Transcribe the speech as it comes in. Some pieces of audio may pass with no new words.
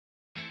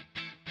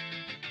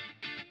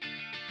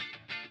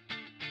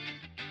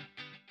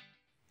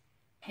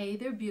Hey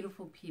there,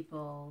 beautiful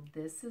people.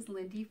 This is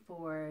Lindy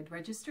Ford,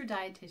 registered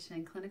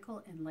dietitian,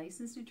 clinical and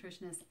licensed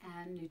nutritionist,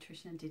 and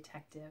nutrition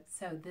detective.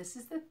 So this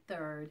is the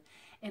third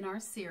in our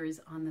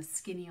series on the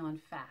skinny on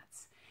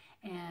fats.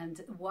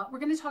 And what we're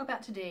going to talk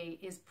about today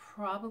is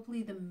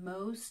probably the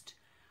most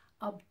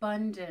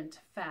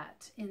abundant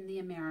fat in the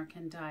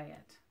American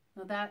diet.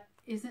 Now that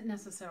isn't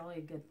necessarily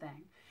a good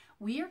thing.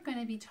 We are going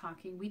to be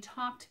talking, we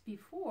talked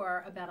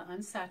before about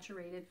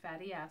unsaturated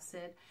fatty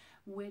acid,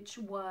 which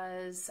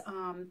was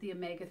the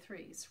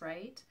omega-3s,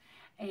 right?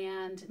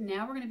 And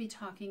now we're going to be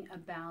talking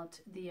about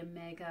the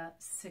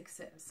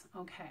omega-6s.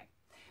 Okay,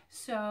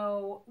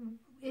 so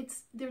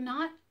they're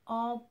not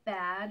all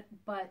bad,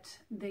 but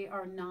they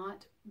are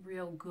not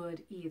real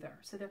good either.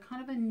 So they're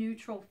kind of a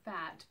neutral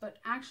fat, but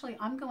actually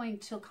I'm going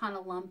to kind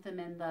of lump them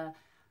in the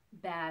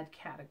bad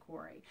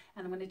category,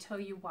 and I'm going to tell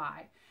you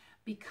why.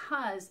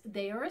 Because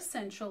they are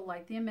essential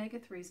like the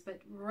omega-3s, but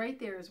right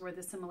there is where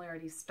the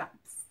similarity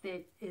stops.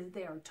 They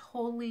are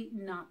totally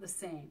not the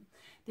same.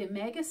 The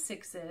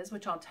omega-6s,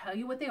 which I'll tell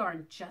you what they are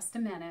in just a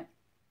minute,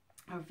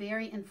 are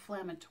very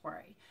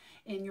inflammatory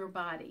in your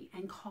body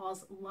and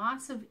cause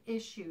lots of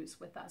issues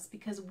with us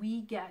because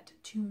we get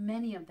too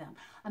many of them.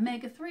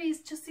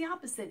 Omega-3s, just the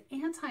opposite,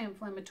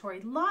 anti-inflammatory,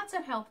 lots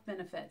of health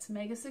benefits.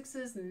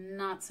 Omega-6s,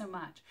 not so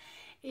much.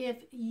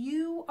 If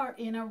you are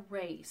in a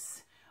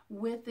race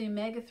with the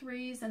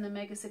omega-3s and the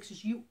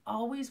omega-6s, you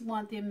always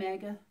want the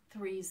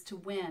omega-3s to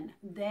win.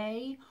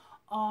 They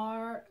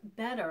are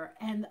better,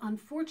 and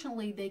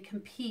unfortunately they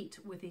compete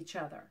with each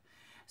other.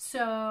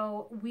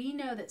 So we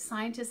know that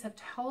scientists have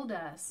told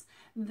us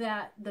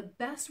that the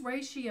best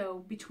ratio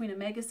between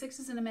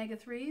omega-6s and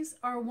omega-3s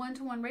are a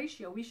 1-to-1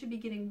 ratio. We should be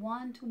getting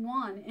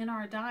 1-to-1 in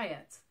our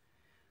diets.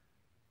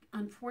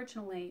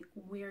 Unfortunately,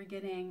 we're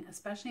getting,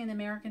 especially in the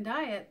American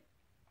diet,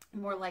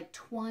 more like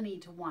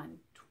 20-to-1,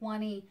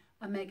 20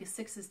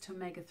 omega-6s to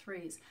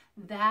omega-3s.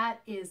 That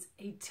is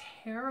a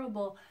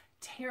terrible,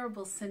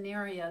 terrible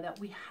scenario that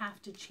we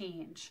have to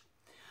change.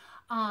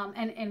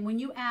 And when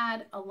you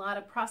add a lot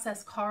of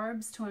processed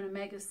carbs to an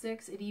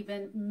omega-6, it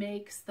even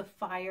makes the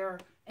fire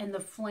and the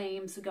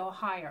flames go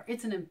higher.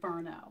 It's an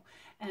inferno.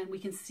 And we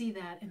can see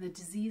that in the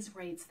disease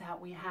rates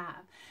that we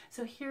have.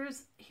 So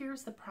here's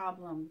the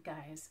problem,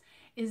 guys,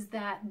 is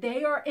that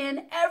they are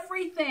in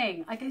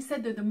everything. Like I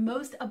said, they're the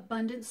most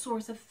abundant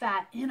source of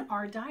fat in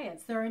our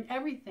diets. They're in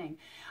everything.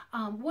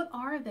 What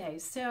are they?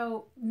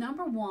 So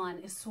number one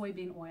is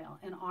soybean oil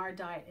in our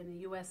diet, in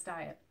the U.S.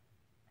 diet.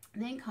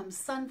 Then comes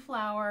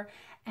sunflower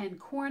and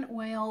corn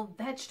oil,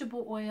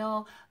 vegetable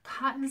oil,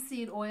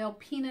 cottonseed oil,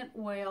 peanut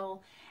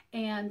oil,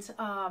 and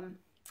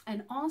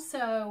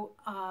also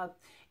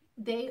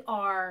they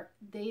are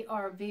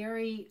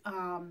very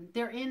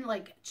they're in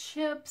like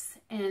chips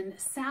and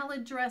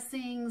salad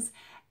dressings,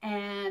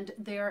 and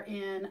they're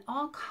in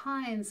all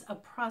kinds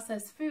of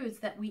processed foods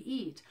that we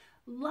eat.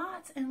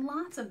 Lots and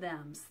lots of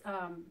them.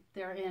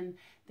 They're in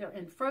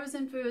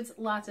frozen foods,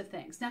 lots of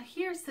things. Now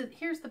here's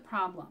the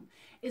problem,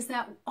 is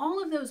that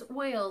all of those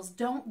oils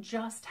don't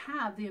just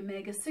have the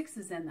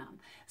omega-6s in them.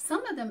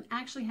 Some of them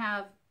actually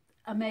have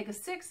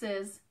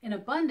omega-6s in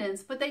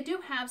abundance, but they do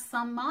have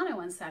some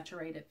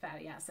monounsaturated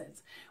fatty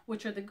acids,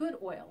 which are the good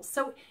oils.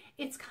 So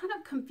it's kind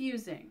of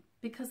confusing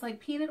because like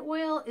peanut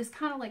oil is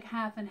kind of like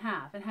half and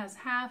half. It has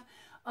half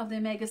of the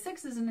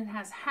omega-6s and it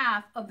has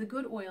half of the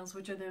good oils,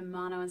 which are the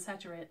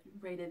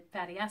monounsaturated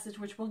fatty acids,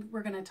 which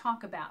we're going to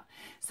talk about.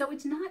 So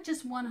it's not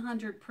just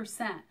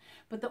 100%,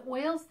 but the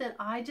oils that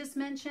I just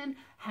mentioned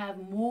have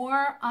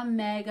more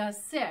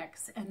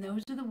omega-6, and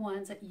those are the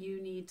ones that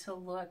you need to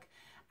look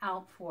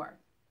out for.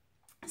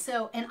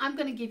 So, and I'm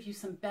going to give you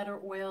some better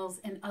oils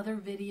in other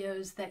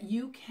videos that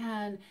you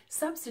can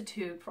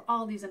substitute for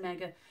all these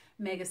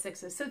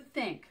omega-6s. So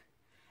think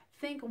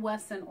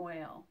Wesson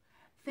oil.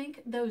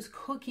 Think those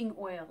cooking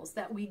oils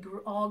that we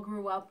all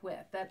grew up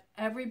with, that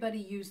everybody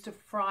used to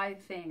fry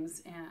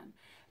things in.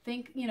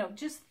 Think,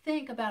 just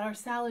think about our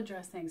salad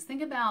dressings.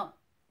 Think about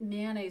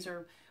mayonnaise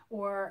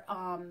or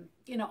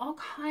all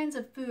kinds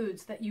of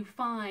foods that you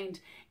find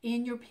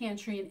in your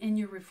pantry and in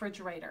your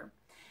refrigerator.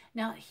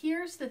 Now,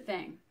 here's the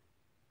thing.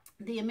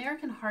 The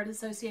American Heart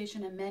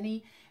Association and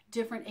many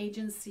different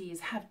agencies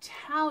have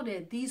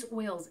touted these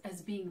oils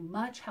as being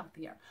much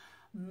healthier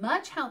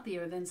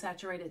than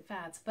saturated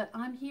fats, but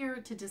I'm here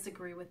to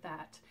disagree with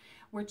that.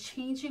 We're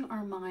changing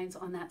our minds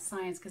on that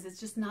science because it's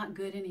just not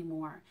good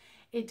anymore.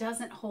 It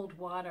doesn't hold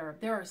water.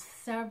 There are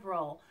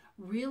several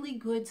really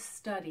good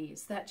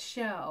studies that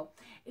show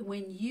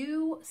when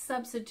you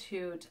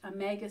substitute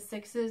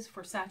omega-6s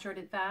for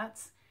saturated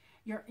fats,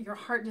 your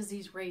heart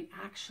disease rate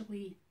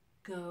actually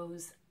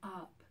goes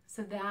up.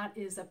 So that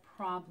is a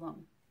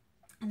problem.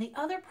 And the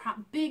other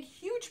big,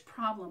 huge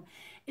problem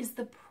is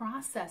the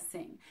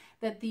processing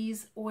that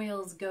these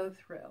oils go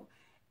through.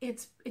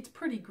 it's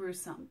pretty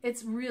gruesome.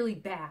 It's really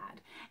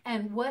bad.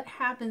 And what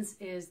happens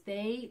is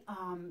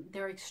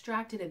they're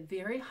extracted at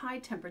very high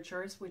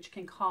temperatures, which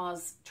can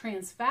cause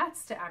trans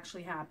fats to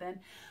actually happen,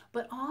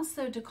 but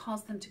also to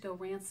cause them to go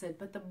rancid.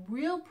 But the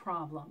real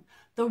problem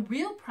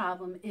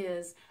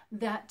is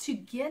that to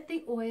get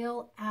the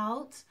oil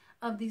out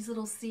of these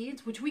little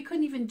seeds, which we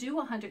couldn't even do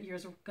 100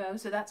 years ago,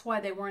 so that's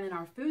why they weren't in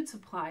our food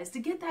supplies. To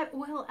get that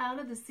oil out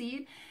of the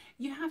seed,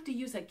 you have to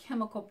use a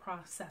chemical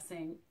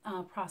processing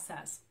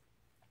process.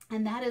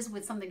 And that is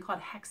with something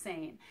called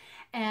hexane.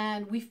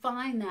 And we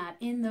find that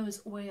in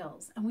those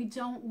oils. And we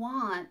don't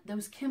want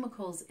those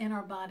chemicals in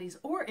our bodies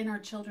or in our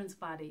children's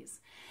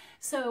bodies.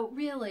 So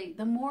really,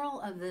 the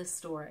moral of this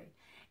story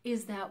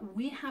is that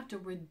we have to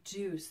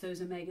reduce those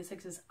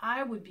omega-6s.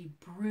 I would be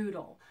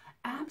brutal,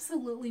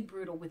 absolutely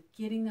brutal, with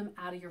getting them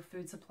out of your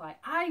food supply.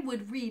 I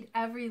would read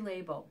every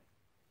label.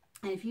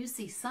 And if you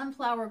see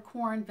sunflower,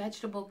 corn,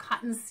 vegetable,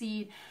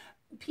 cottonseed,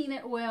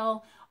 peanut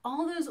oil,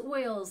 all those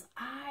oils,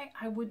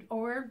 I would,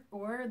 or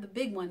the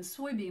big one,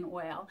 soybean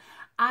oil,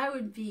 I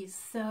would be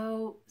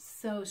so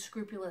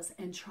scrupulous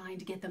in trying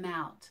to get them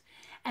out.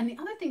 And the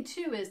other thing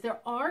too is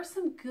there are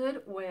some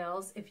good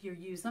oils, if you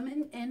use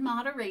them in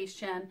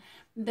moderation,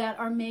 that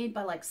are made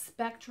by like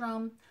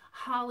Spectrum,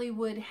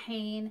 Hollywood,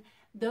 Hain.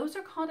 Those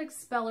are called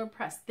expeller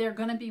pressed. They're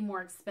going to be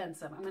more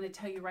expensive, I'm going to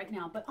tell you right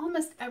now, but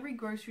almost every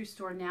grocery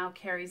store now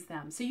carries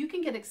them. So you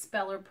can get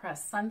expeller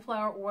pressed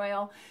sunflower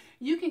oil,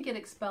 you can get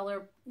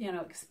expeller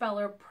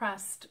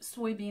pressed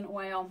soybean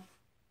oil.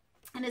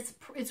 And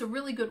it's a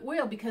really good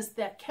oil because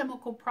that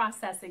chemical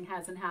processing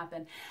hasn't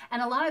happened.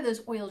 And a lot of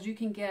those oils you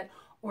can get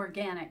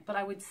organic, but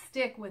I would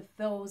stick with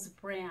those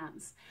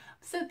brands.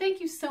 So thank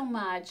you so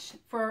much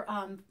for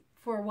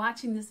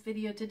watching this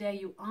video today.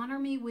 You honor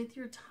me with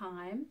your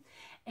time.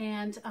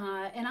 And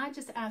I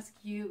just ask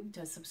you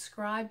to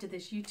subscribe to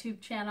this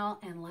YouTube channel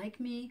and like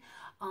me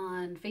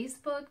on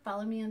Facebook,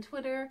 follow me on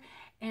Twitter,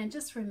 and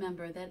just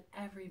remember that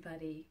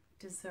everybody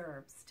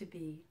deserves to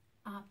be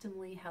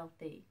optimally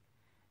healthy.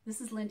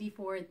 This is Lindy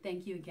Ford.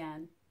 Thank you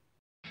again.